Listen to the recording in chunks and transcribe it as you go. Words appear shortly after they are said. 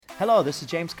Hello, this is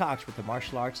James Cox with the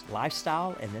Martial Arts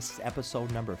Lifestyle, and this is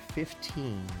episode number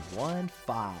 15.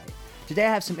 Today I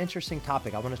have some interesting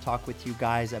topic. I want to talk with you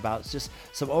guys about just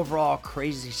some overall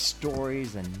crazy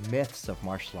stories and myths of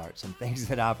martial arts and things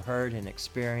that I've heard and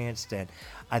experienced, and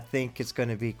I think it's going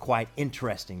to be quite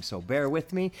interesting. So bear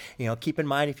with me. Keep in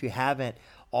mind, if you haven't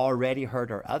already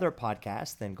heard our other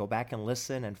podcasts, then go back and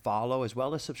listen and follow, as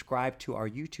well as subscribe to our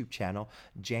YouTube channel,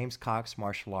 James Cox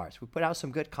Martial Arts. We put out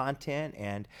some good content,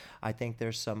 and I think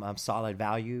there's some solid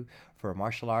value for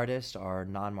martial artists or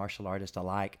non-martial artists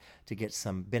alike to get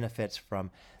some benefits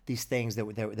from these things that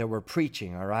we're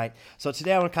preaching, all right? So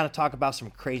today I want to kind of talk about some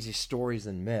crazy stories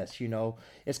and myths.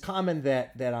 It's common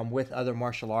that I'm with other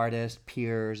martial artists,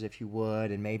 peers, if you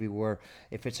would, and maybe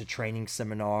if it's a training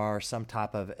seminar or some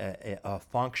type of a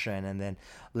function, and then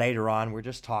later on we're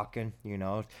just talking.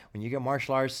 When you get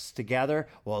martial artists together,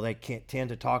 well, they can't tend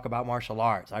to talk about martial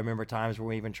arts. I remember times where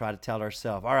we even try to tell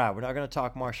ourselves, all right, we're not going to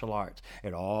talk martial arts.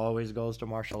 It always goes to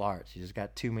martial arts. You just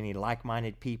got too many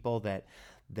like-minded people that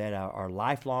are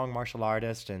lifelong martial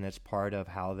artists, and it's part of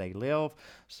how they live,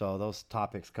 so those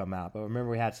topics come out. But remember,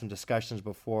 we had some discussions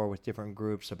before with different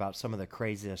groups about some of the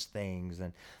craziest things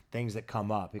and things that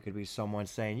come up. It could be someone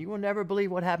saying, you will never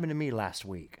believe what happened to me last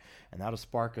week, and that'll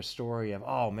spark a story of,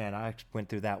 oh man, I went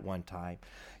through that one time.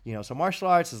 So martial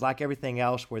arts is like everything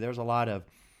else, where there's a lot of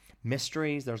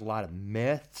mysteries, there's a lot of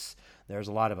myths, there's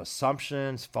a lot of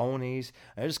assumptions, phonies,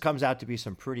 and it just comes out to be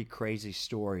some pretty crazy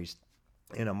stories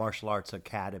in a martial arts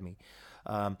academy.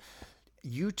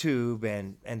 YouTube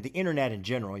and the internet in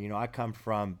general, I come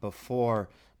from before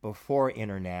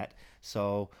internet,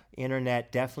 so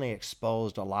internet definitely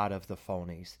exposed a lot of the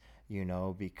phonies,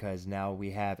 because now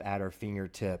we have at our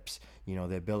fingertips,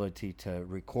 the ability to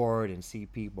record and see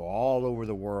people all over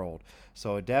the world.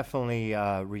 So it definitely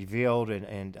revealed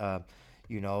and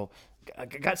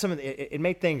got some of it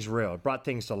made things real. It brought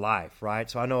things to life, right?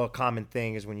 So I know a common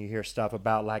thing is when you hear stuff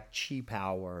about like chi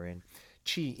power and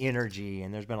chi energy,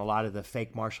 and there's been a lot of the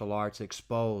fake martial arts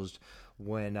exposed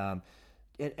when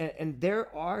and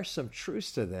there are some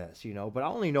truths to this, but I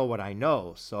only know what I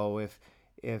know. So if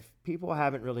people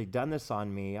haven't really done this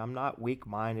on me, I'm not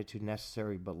weak-minded to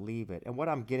necessarily believe it. And what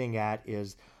I'm getting at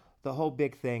is the whole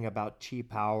big thing about chi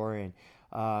power, and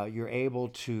you're able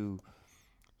to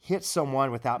hit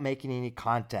someone without making any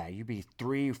contact. You'd be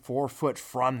 3-4 foot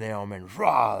from them and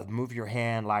move your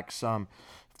hand like some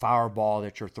fireball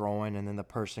that you're throwing, and then the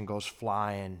person goes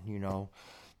flying,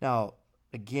 Now,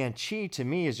 again, chi to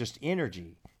me is just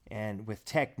energy. And with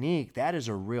technique, that is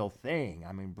a real thing.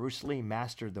 I mean, Bruce Lee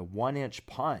mastered the 1-inch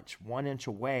punch, 1 inch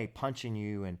away, punching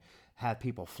you and have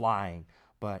people flying.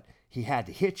 But he had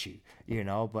to hit you,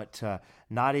 but to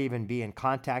not even be in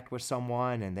contact with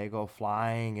someone and they go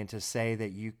flying, and to say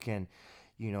that you can,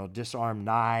 disarm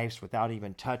knives without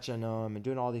even touching them and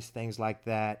doing all these things like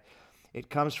that, it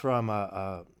comes from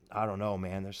I don't know,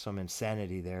 man, there's some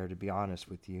insanity there, to be honest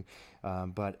with you.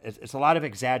 But it's a lot of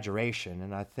exaggeration,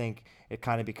 and I think it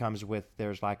kind of becomes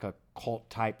there's like a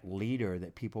cult-type leader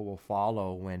that people will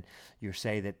follow when you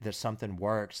say that something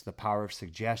works, the power of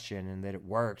suggestion, and that it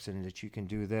works, and that you can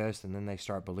do this, and then they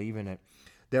start believing it.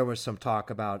 There was some talk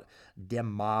about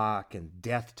Dim Mak and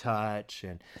death touch,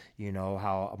 and,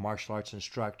 how a martial arts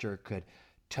instructor could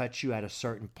touch you at a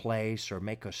certain place or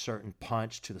make a certain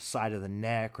punch to the side of the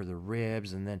neck or the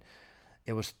ribs, and then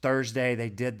it was Thursday they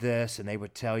did this, and they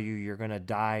would tell you you're going to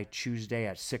die Tuesday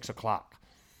at 6:00,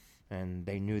 and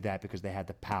they knew that because they had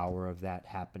the power of that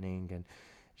happening. And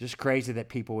just crazy that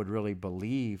people would really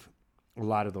believe a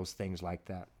lot of those things like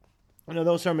that.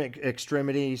 Those are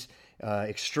extremities,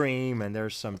 extreme, and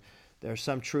there's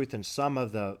some truth in some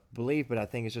of the belief, but I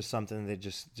think it's just something that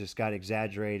just got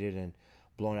exaggerated and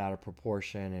blown out of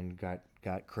proportion and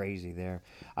got crazy there.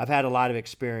 I've had a lot of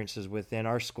experiences within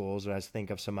our schools. I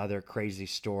think of some other crazy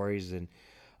stories and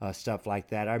stuff like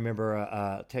that. I remember,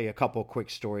 I'll tell you a couple quick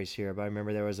stories here, but I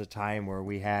remember there was a time where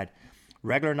we had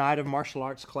regular night of martial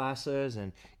arts classes,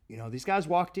 and these guys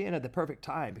walked in at the perfect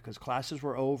time because classes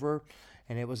were over,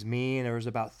 and it was me, and there was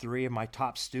about 3 of my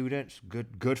top students,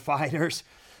 good fighters.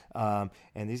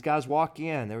 And these guys walk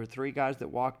in. There were 3 guys that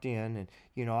walked in,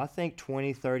 and I think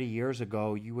 20, 30 years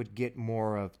ago you would get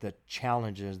more of the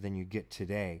challenges than you get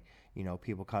today.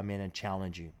 People come in and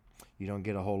challenge you. You don't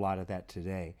get a whole lot of that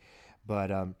today.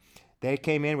 But they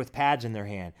came in with pads in their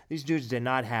hand. These dudes did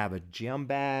not have a gym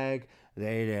bag.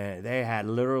 They had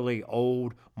literally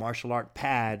old martial art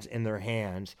pads in their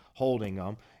hands holding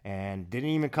them, and didn't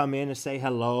even come in and say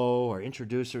hello or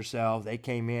introduce herself. They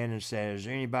came in and said, is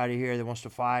there anybody here that wants to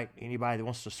fight? Anybody that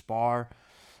wants to spar?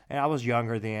 And I was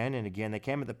younger then, and again, they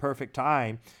came at the perfect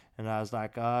time. And I was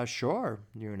like, sure,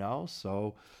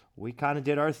 So we kind of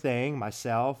did our thing,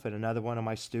 myself and another one of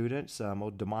my students,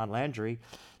 old Damon Landry.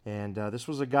 And this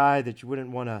was a guy that you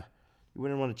wouldn't want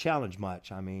to challenge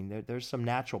much. I mean, there's some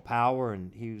natural power,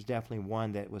 and he was definitely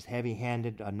one that was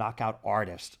heavy-handed, a knockout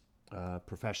artist,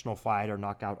 professional fighter,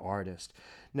 knockout artist.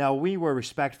 Now, we were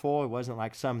respectful. It wasn't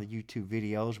like some of the YouTube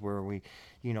videos where we,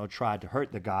 tried to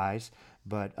hurt the guys,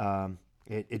 but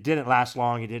it didn't last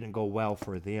long. It didn't go well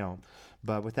for them.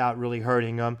 But without really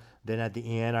hurting them, then at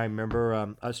the end, I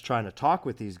remember us trying to talk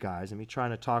with these guys, and me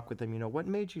trying to talk with them, what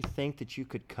made you think that you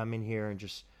could come in here and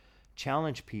just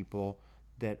challenge people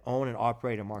that own and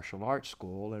operate a martial arts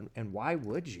school, and why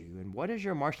would you? And what is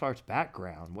your martial arts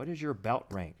background? What is your belt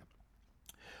rank?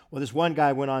 Well, this one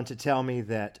guy went on to tell me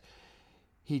that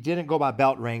he didn't go by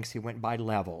belt ranks, he went by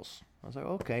levels. I was like,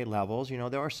 okay, levels.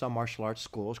 There are some martial arts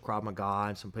schools, Krav Maga,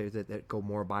 and some places that go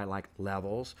more by like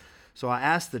levels. So I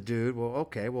asked the dude, well,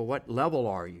 what level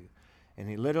are you? And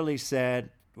he literally said,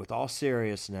 with all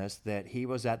seriousness, that he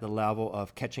was at the level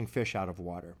of catching fish out of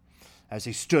water, as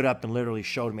he stood up and literally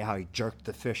showed me how he jerked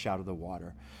the fish out of the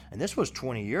water. And this was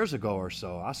 20 years ago or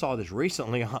so. I saw this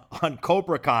recently on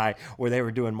Cobra Kai, where they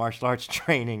were doing martial arts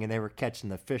training and they were catching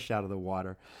the fish out of the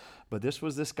water. But this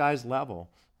was this guy's level,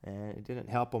 and it didn't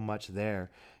help him much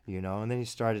there, And then he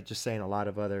started just saying a lot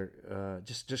of other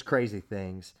just crazy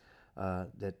things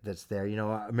that's there.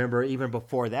 I remember even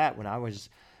before that, when I was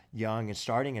young and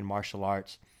starting in martial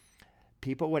arts,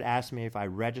 people would ask me if I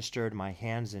registered my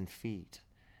hands and feet.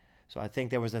 So I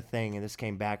think there was a thing, and this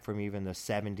came back from even the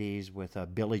 70s with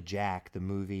Billy Jack, the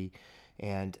movie,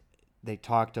 and they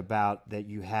talked about that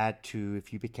you had to,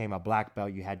 if you became a black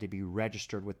belt, you had to be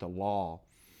registered with the law.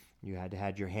 You had to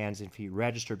have your hands and feet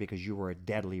registered because you were a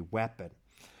deadly weapon.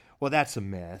 Well, that's a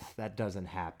myth. That doesn't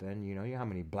happen. You know how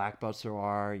many black belts there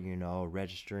are,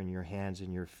 registering your hands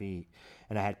and your feet.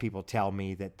 And I had people tell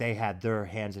me that they had their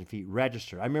hands and feet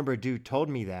registered. I remember a dude told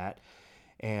me that,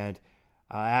 and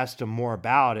I asked him more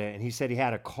about it, and he said he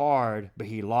had a card, but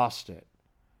he lost it.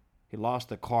 He lost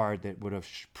the card that would have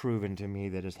proven to me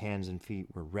that his hands and feet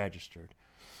were registered.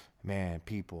 Man,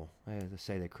 people, they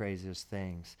say the craziest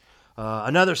things.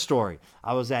 Another story.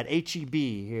 I was at HEB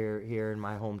here in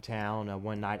my hometown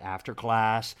one night after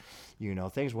class.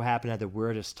 Things will happen at the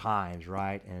weirdest times,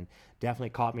 right? And definitely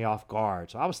caught me off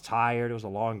guard. So I was tired. It was a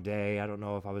long day. I don't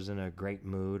know if I was in a great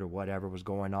mood or whatever was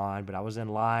going on, but I was in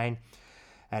line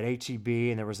at HEB,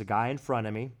 and there was a guy in front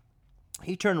of me.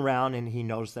 He turned around and he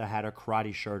noticed that I had a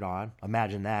karate shirt on.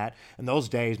 Imagine that. In those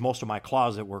days, most of my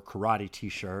closet were karate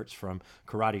t-shirts from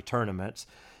karate tournaments.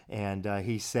 And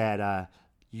he said,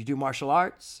 you do martial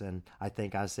arts? And I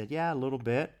think I said, yeah, a little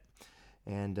bit.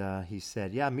 And he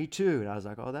said, yeah, me too. And I was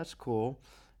like, oh, that's cool.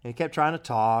 And he kept trying to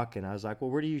talk. And I was like,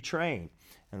 well, where do you train?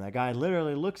 And that guy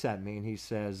literally looks at me and he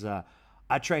says,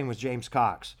 I train with James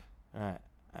Cox. And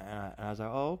I was like,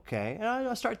 oh, okay. And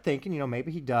I start thinking,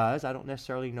 maybe he does. I don't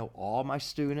necessarily know all my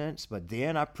students, but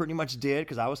then I pretty much did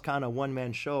because I was kind of a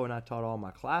one-man show and I taught all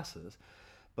my classes.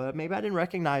 But maybe I didn't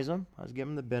recognize him. I was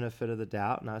giving him the benefit of the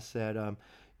doubt, and I said,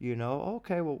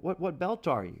 okay, well, what belt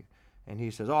are you? And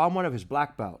he says, oh, I'm one of his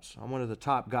black belts. I'm one of the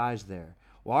top guys there.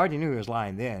 Well, I already knew he was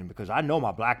lying then because I know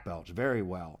my black belts very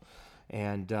well.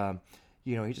 And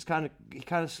he just kind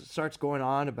of starts going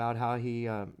on about how he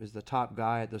is the top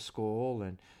guy at the school.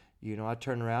 And, I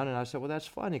turned around and I said, well, that's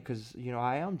funny because,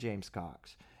 I am James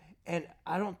Cox. And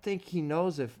I don't think he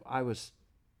knows if I was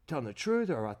telling the truth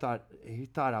or he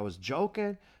thought I was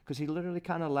joking, because he literally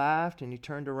kind of laughed and he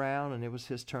turned around and it was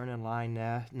his turn in line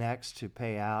next to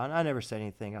pay out. And I never said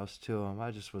anything else to him. I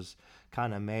just was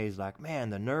kind of amazed, like, man,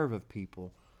 the nerve of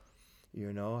people.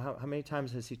 How many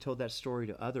times has he told that story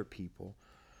to other people?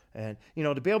 And,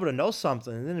 to be able to know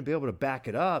something and then to be able to back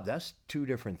it up, that's two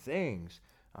different things.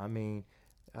 I mean,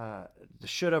 the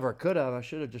should have or could have, I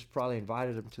should have just probably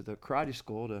invited him to the karate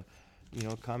school to,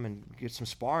 come and get some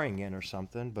sparring in or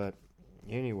something. But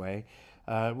anyway,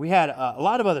 we had a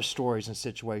lot of other stories and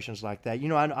situations like that.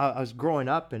 I was growing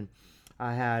up and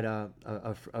I had a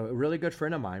really good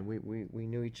friend of mine. We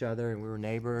knew each other and we were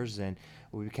neighbors and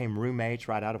we became roommates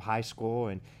right out of high school.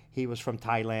 And he was from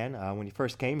Thailand. When he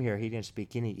first came here, he didn't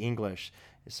speak any English.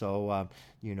 So,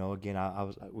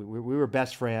 again, we were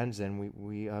best friends and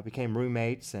we became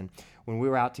roommates. And when we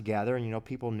were out together, and,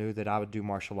 people knew that I would do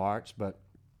martial arts, but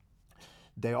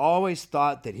they always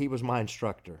thought that he was my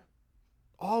instructor.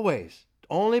 Always.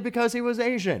 Only because he was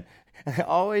Asian.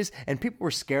 Always. And people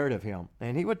were scared of him.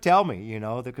 And he would tell me,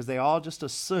 because they all just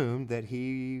assumed that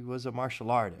he was a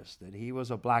martial artist, that he was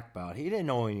a black belt. He didn't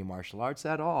know any martial arts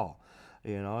at all.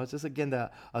 It's just, again, the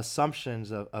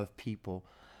assumptions of people.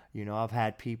 I've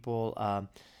had people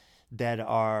that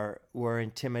were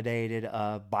intimidated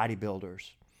of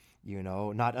bodybuilders,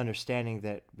 not understanding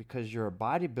that because you're a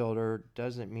bodybuilder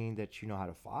doesn't mean that you know how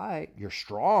to fight. You're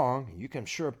strong. You can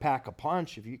sure pack a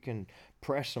punch if you can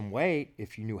press some weight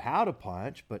if you knew how to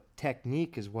punch, but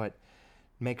technique is what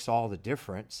makes all the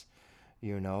difference,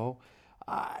 you know.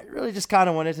 I really just kind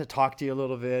of wanted to talk to you a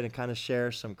little bit and kind of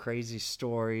share some crazy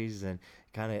stories and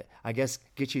kind of, I guess,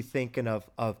 get you thinking of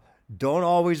don't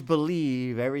always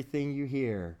believe everything you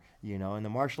hear. In the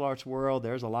martial arts world,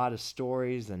 there's a lot of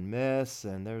stories and myths,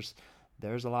 and there's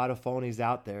a lot of phonies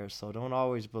out there. So don't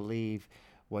always believe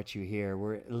what you hear.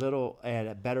 We're at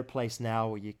a better place now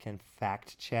where you can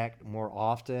fact check more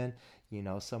often.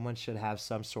 Someone should have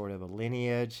some sort of a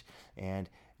lineage, and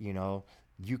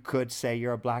you could say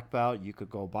you're a black belt. You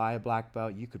could go buy a black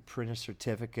belt. You could print a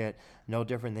certificate, no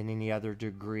different than any other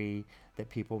degree that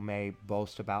people may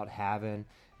boast about having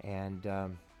and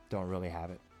don't really have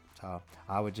it. So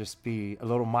I would just be a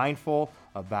little mindful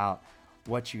about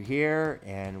what you hear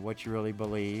and what you really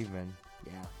believe, and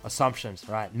assumptions,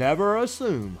 right? Never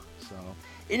assume. So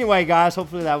anyway, guys,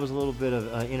 hopefully that was a little bit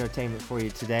of entertainment for you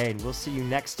today, and we'll see you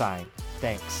next time.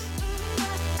 Thanks.